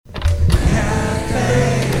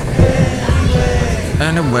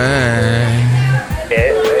run away.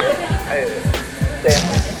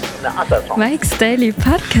 Mike's Daily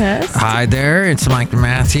Podcast. Hi there, it's Mike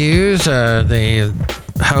Matthews, the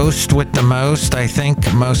host with the most. I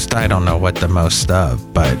think most, I don't know what the most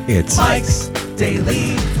of, but it's Mike's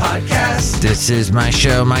Daily Podcast. This is my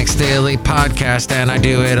show, Mike's Daily Podcast, and I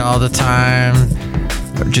do it all the time,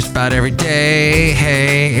 just about every day.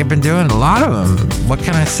 Hey, I've been doing a lot of them. What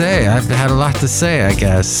can I say? I've had a lot to say, I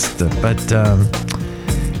guess, but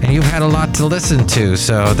and you've had a lot to listen to,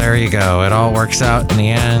 so there you go. It all works out in the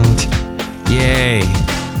end. Yay.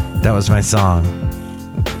 That was my song.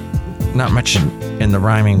 Not much in the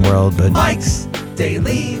rhyming world, but Mike's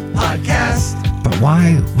Daily Podcast. But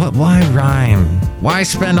why rhyme?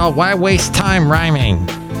 Why waste time rhyming?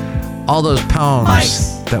 All those poems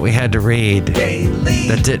Mike's that we had to read Daily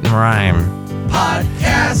that didn't rhyme.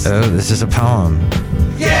 Podcast. Oh, this is a poem.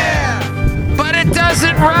 Yeah! But it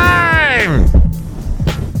doesn't rhyme!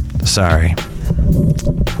 Sorry.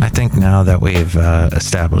 I think now that we've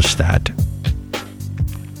established that,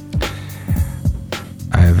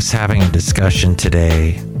 I was having a discussion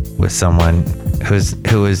today with someone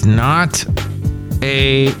who is not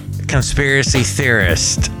a conspiracy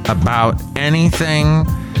theorist about anything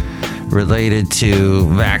related to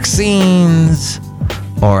vaccines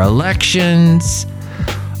or elections.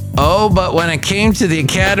 Oh, but when it came to the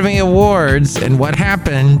Academy Awards and what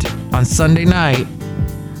happened on Sunday night,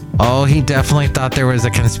 oh, he definitely thought there was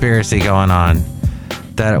a conspiracy going on,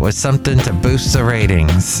 that it was something to boost the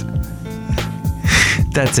ratings.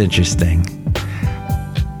 That's interesting.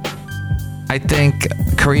 I think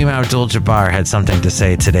Kareem Abdul-Jabbar had something to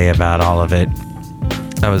say today about all of it.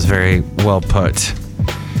 That was very well put.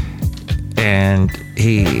 And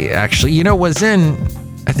he actually, was in,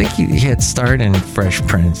 I think he had starred in Fresh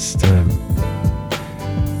Prince, the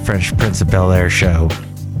Fresh Prince of Bel-Air show.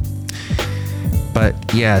 But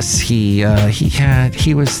yes, he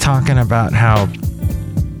was talking about how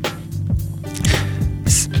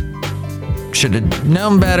should have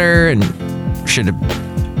known better and should have,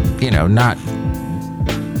 not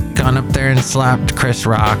gone up there and slapped Chris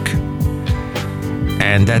Rock.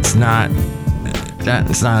 And that's not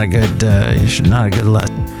a good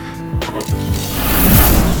lesson.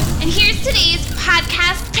 And here's today's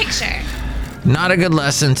podcast picture. Not a good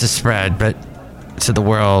lesson to spread, but to the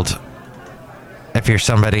world, if you're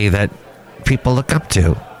somebody that people look up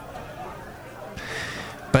to.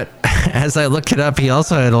 But as I look it up, he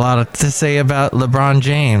also had a lot to say about LeBron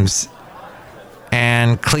James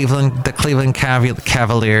and the Cleveland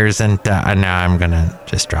Cavaliers, and now I'm gonna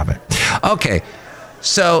just drop it. Okay,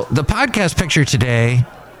 so the podcast picture today,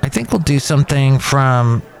 I think we'll do something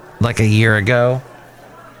from like a year ago.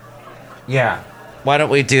 Yeah. Why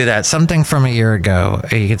don't we do that? Something from a year ago.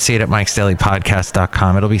 You can see it at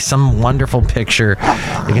mikesdailypodcast.com. It'll be some wonderful picture.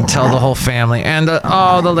 You can tell the whole family. And the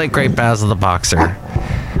late, great Basil the Boxer.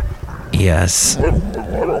 Yes.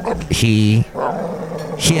 He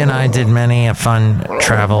and I did many a fun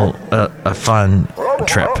trip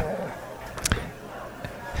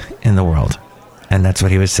in the world. And that's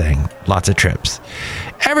what he was saying. Lots of trips.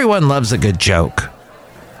 Everyone loves a good joke.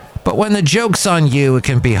 But when the joke's on you, it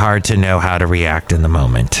can be hard to know how to react in the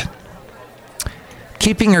moment.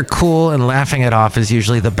 Keeping her cool and laughing it off is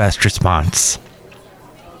usually the best response.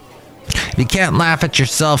 If you can't laugh at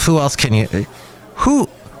yourself, who else can you...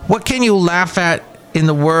 What can you laugh at in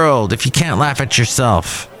the world if you can't laugh at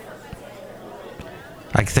yourself?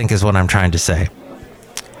 I think is what I'm trying to say.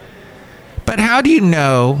 But how do you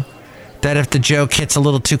know that if the joke hits a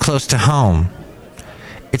little too close to home?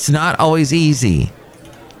 It's not always easy.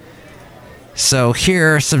 So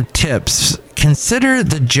here are some tips. Consider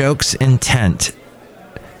the joke's intent.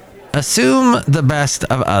 Assume the best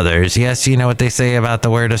of others. Yes, you know what they say about the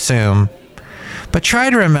word assume. But try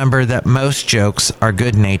to remember that most jokes are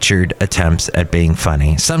good-natured attempts at being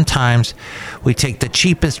funny. Sometimes we take the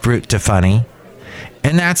cheapest route to funny,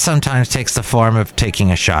 and that sometimes takes the form of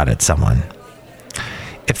taking a shot at someone.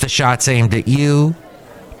 If the shot's aimed at you,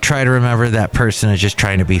 try to remember that person is just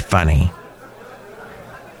trying to be funny.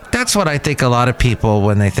 That's what I think a lot of people,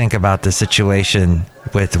 when they think about the situation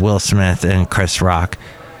with Will Smith and Chris Rock,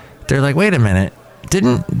 they're like, wait a minute,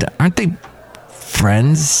 aren't they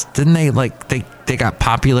friends? Didn't they, they got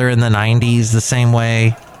popular in the 90s the same way?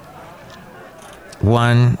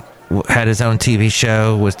 One had his own TV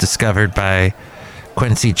show, was discovered by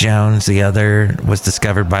Quincy Jones. The other was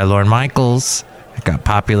discovered by Lorne Michaels. It got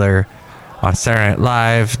popular on Saturday Night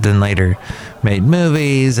Live, then later made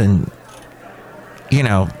movies, and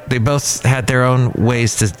they both had their own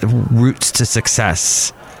routes to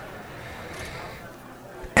success.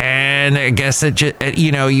 And And I guess it just,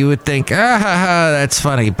 you would think, that's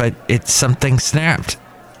funny, but it's something snapped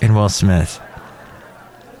in Will Smith.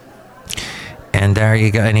 And there you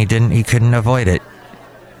go. And he couldn't avoid it.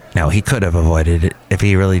 No, he could have avoided it if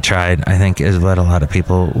he really tried, I think is what a lot of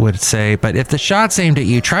people would say. But if the shot's aimed at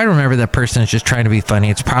you, try to remember that person is just trying to be funny.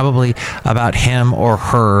 It's probably about him or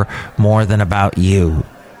her more than about you.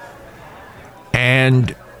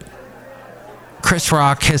 And Chris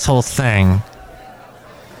Rock, his whole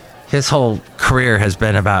career has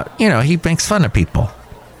been about, he makes fun of people.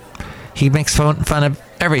 He makes fun of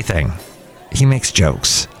everything. He makes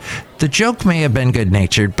jokes. The joke may have been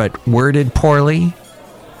good-natured, but worded poorly.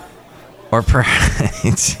 Or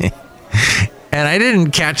perhaps, and I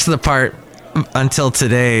didn't catch the part until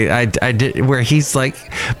today. I did, where he's like,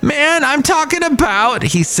 "Man, I'm talking about."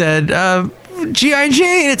 He said, "G.I.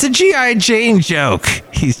 Jane. It's a G.I. Jane joke."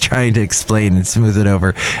 He's trying to explain and smooth it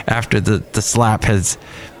over after the slap has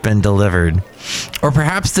been delivered. Or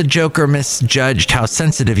perhaps the Joker misjudged how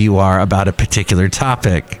sensitive you are about a particular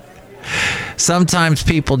topic. Sometimes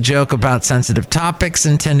people joke about sensitive topics,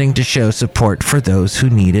 intending to show support for those who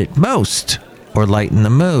need it most or lighten the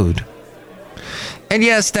mood. And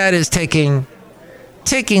yes, that is taking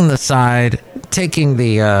the side, taking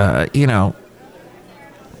the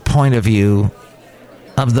point of view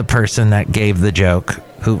of the person that gave the joke,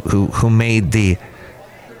 who made the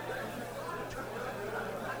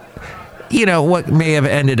what may have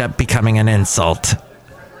ended up becoming an insult.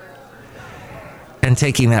 And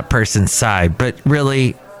taking that person's side. But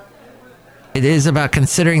really, it is about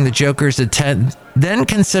considering the Joker's intent. Then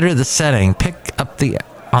consider the setting. Pick up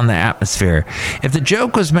on the atmosphere. If the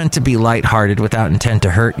joke was meant to be lighthearted without intent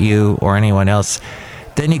to hurt you or anyone else,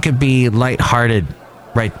 then you could be lighthearted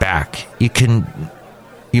right back. You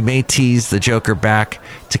may tease the Joker back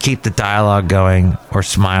to keep the dialogue going, or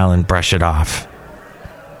smile and brush it off.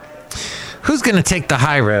 Who's going to take the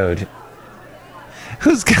high road?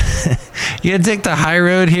 You gonna take the high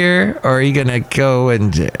road here, or are you gonna go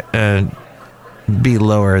and be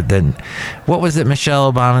lower than what was it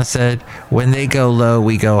Michelle Obama said? When they go low,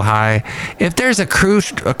 we go high. If there's a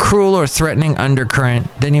cruel or threatening undercurrent,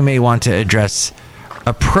 then you may want to address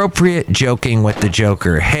appropriate joking with the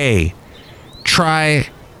Joker. Hey, try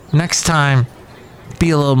next time. Be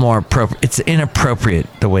a little more appropriate. It's inappropriate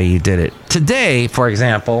the way you did it today, for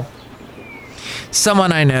example.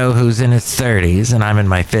 Someone I know who's in his 30s and I'm in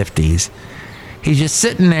my 50s. He's just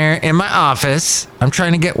sitting there in my office. I'm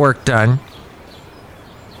trying to get work done.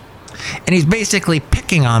 And he's basically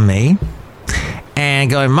picking on me and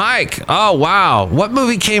going, "Mike, oh, wow. What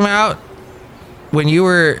movie came out when you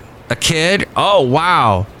were a kid? Oh,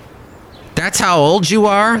 wow. That's how old you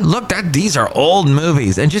are? Look, these are old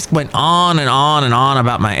movies." And just went on and on and on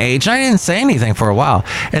about my age. And I didn't say anything for a while.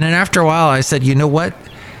 And then after a while, I said, "You know what?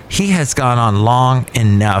 He has gone on long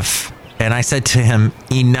enough." And I said to him,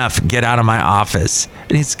 "Enough, get out of my office."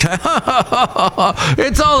 And he's going,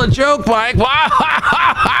 "It's all a joke, Mike."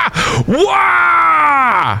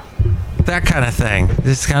 Wah! That kind of thing.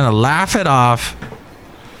 Just kind of laugh it off.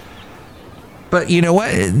 But you know what?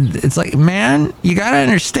 It's like, man, you got to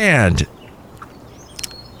understand.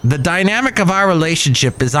 The dynamic of our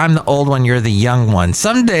relationship is I'm the old one, you're the young one.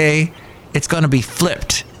 Someday, it's going to be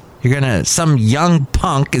flipped. Some young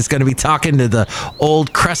punk is going to be talking to the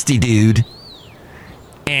old crusty dude.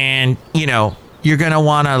 And, you're going to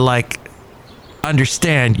want to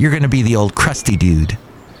understand you're going to be the old crusty dude.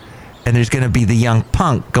 And there's going to be the young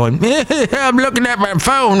punk going, "I'm looking at my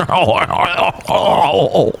phone."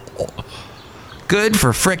 Good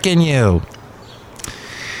for frickin' you.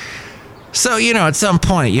 So, at some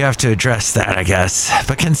point you have to address that, I guess.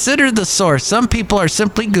 But consider the source. Some people are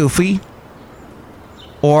simply goofy.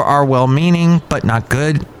 Or are well-meaning, but not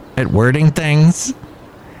good at wording things.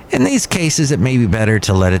 In these cases, it may be better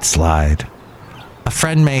to let it slide. A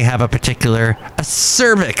friend may have a particular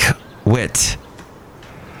acerbic wit.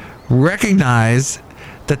 Recognize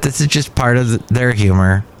that this is just part of their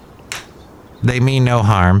humor. They mean no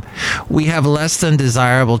harm. We have less than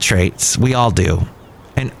desirable traits. We all do.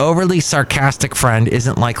 An overly sarcastic friend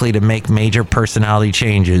isn't likely to make major personality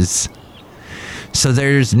changes. So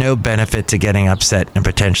there's no benefit to getting upset and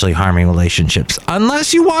potentially harming relationships,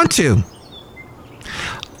 unless you want to.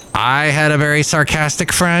 I had a very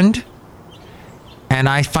sarcastic friend, and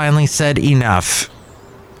I finally said enough.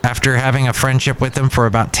 After having a friendship with him for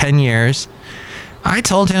about 10 years, I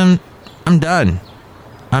told him, I'm done.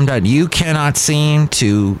 You cannot seem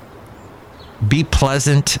to be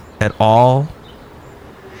pleasant at all.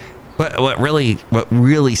 But what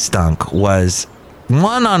really stunk was,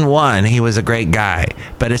 one-on-one, he was a great guy.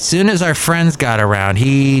 But as soon as our friends got around,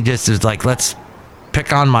 he just was like, let's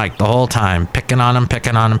pick on Mike the whole time, picking on him.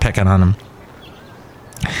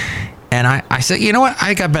 And I said, you know what?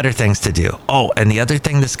 I got better things to do. Oh, and the other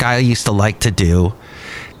thing this guy used to like to do,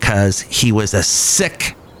 because he was a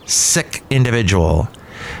sick individual,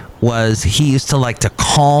 was he used to like to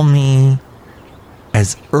call me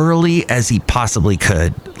as early as he possibly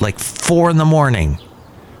could, like 4 a.m.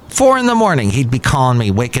 4 a.m, he'd be calling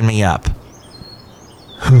me, waking me up.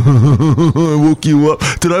 I woke you up.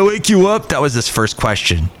 Did I wake you up? That was his first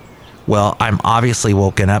question. Well, I'm obviously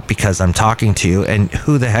woken up because I'm talking to you, and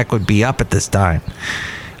who the heck would be up at this time?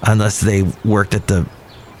 Unless they worked at the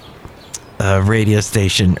radio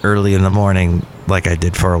station early in the morning, like I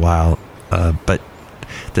did for a while. But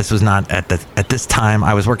this was not at this time.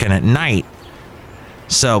 I was working at night.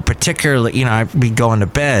 So particularly, I'd be going to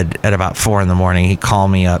bed at about 4 a.m. He'd call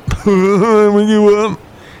me up. Wake you up?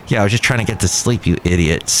 Yeah, I was just trying to get to sleep, you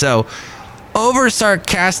idiot. So, over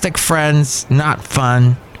sarcastic friends, not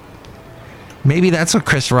fun. Maybe that's what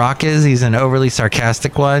Chris Rock is. He's an overly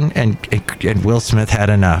sarcastic one, and Will Smith had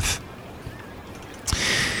enough.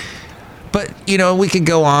 But, we could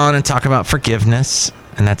go on and talk about forgiveness,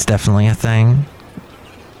 and that's definitely a thing.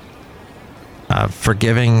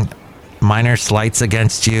 Forgiving minor slights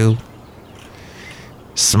against you.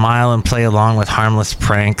 Smile and play along with harmless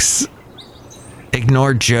pranks.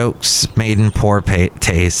 Ignore jokes made in poor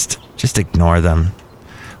taste. Just ignore them.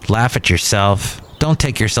 Laugh at yourself. Don't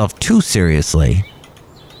take yourself too seriously.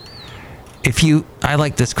 I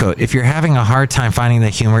like this quote. If you're having a hard time finding the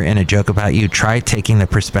humor in a joke about you, try taking the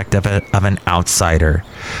perspective of an outsider.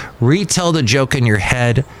 Retell the joke in your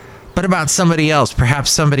head, but about somebody else,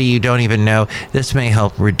 perhaps somebody you don't even know. This may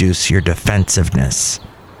help reduce your defensiveness.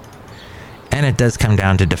 And it does come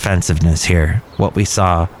down to defensiveness here. What we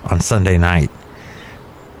saw on Sunday night.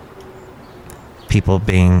 People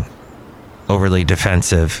being overly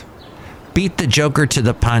defensive. Beat the joker to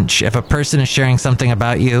the punch. If a person is sharing something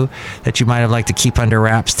about you that you might have liked to keep under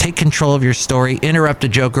wraps, take control of your story. Interrupt the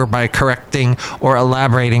joker by correcting or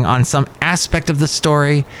elaborating on some aspect of the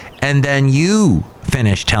story, and then you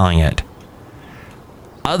finish telling it.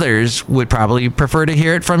 Others would probably prefer to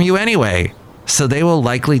hear it from you anyway, so they will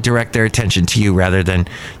likely direct their attention to you rather than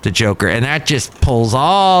the joker, and that just pulls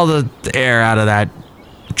all the air out of that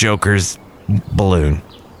joker's balloon.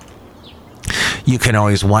 You can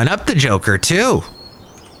always one-up the joker too.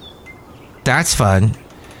 That's fun.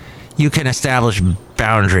 You can establish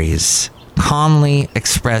boundaries. Calmly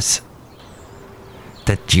express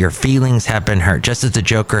that your feelings have been hurt. Just as the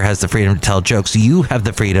joker has the freedom to tell jokes, you have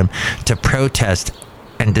the freedom to protest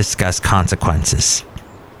and discuss consequences.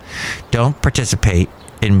 Don't participate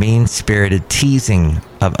in mean-spirited teasing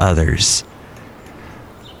of others.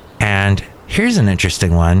 And here's an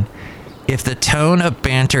interesting one. If the tone of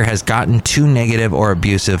banter has gotten too negative or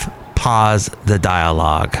abusive, pause the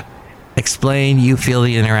dialogue. Explain you feel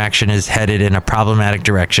the interaction is headed in a problematic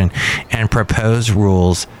direction and propose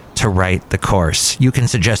rules to right the course. You can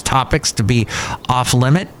suggest topics to be off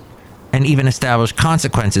limit and even establish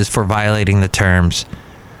consequences for violating the terms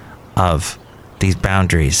of these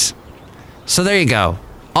boundaries. So there you go.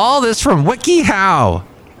 All this from WikiHow.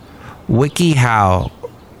 WikiHow.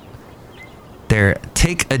 Their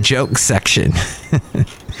Take a Joke section.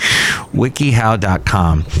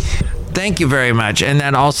 WikiHow.com. Thank you very much. And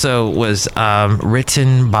that also was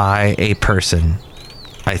written by a person,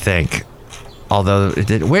 I think. Although it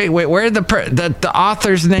did. Wait, where the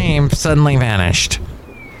author's name suddenly vanished.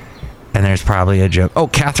 And there's probably a joke. Oh,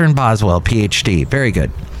 Catherine Boswell, PhD. Very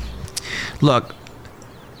good. Look,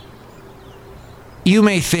 you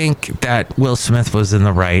may think that Will Smith was in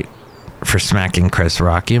the right for smacking Chris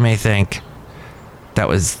Rock. You may think that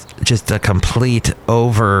was just a complete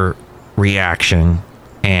overreaction,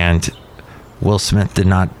 and Will Smith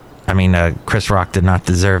Chris Rock did not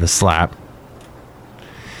deserve a slap.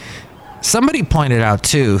 Somebody pointed out,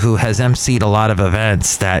 too, who has emceed a lot of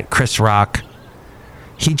events, that Chris Rock,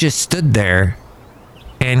 he just stood there,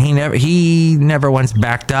 and he never once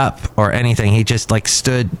backed up or anything. He just,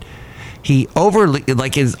 stood. He overly,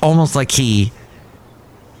 is almost like he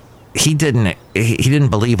didn't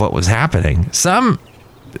believe what was happening.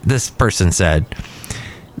 This person said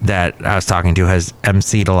that I was talking to has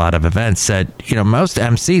emceed a lot of events, said, most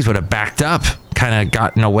MCs would have backed up, kind of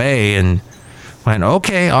gotten away and went,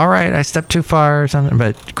 okay, all right, I stepped too far or something.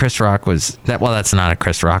 But Chris Rock was that. Well, that's not a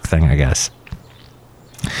Chris Rock thing, I guess.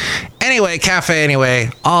 Anyway, Cafe Anyway,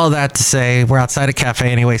 all that to say, we're outside of Cafe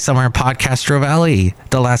Anyway, somewhere in Podcastro Valley,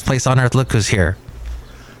 the last place on earth. Look who's here.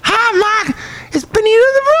 Hi, Mark. It's Benita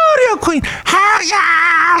the Rodeo Queen. How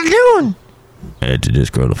y'all doing? I had to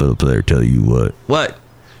just go to Philip there tell you what. What?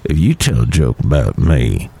 If you tell a joke about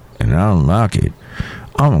me and I don't like it,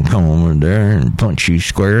 I'm going to come over there and punch you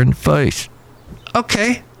square in the face.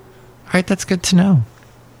 Okay. All right, that's good to know.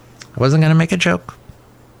 I wasn't going to make a joke.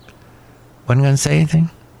 Wasn't going to say anything.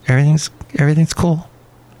 Everything's cool.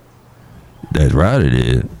 That's right, it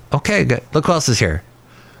is. Okay, good. Look who else is here.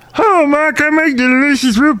 Oh, Mark, I make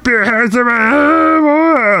delicious root beer hearts in my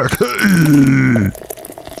home.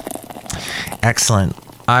 Excellent.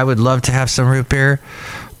 I would love to have some root beer,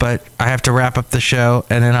 but I have to wrap up the show,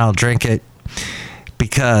 and then I'll drink it,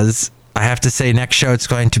 because I have to say next show it's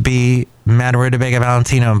going to be Matt Rutabaga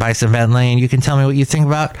Valentino and Bison Bentley, and you can tell me what you think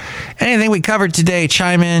about anything we covered today.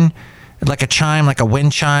 Chime in like a chime, like a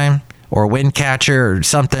wind chime or a wind catcher or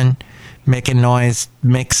something. Making noise,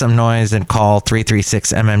 make some noise, and call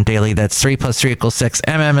 336MM Daily. That's 3 + 3 = 6.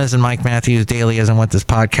 MM as in Mike Matthews, Daily as in what this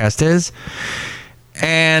podcast is.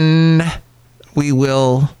 And we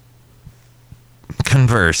will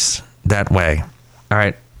converse that way. All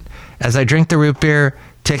right. As I drink the root beer,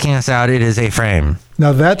 taking us out, it is A Frame.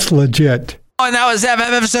 Now that's legit. Oh, and that was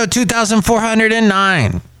FM episode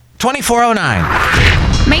 2409. 2409.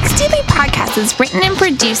 Mike's Daily Podcast is written and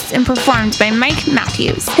produced and performed by Mike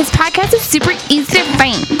Matthews. His podcast is super easy to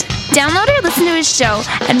find. Download or listen to his show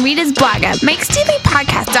and read his blog at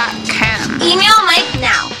mikesdailypodcast.com. Email Mike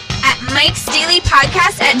now at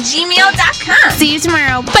mikesdailypodcast@gmail.com. See you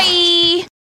tomorrow. Bye!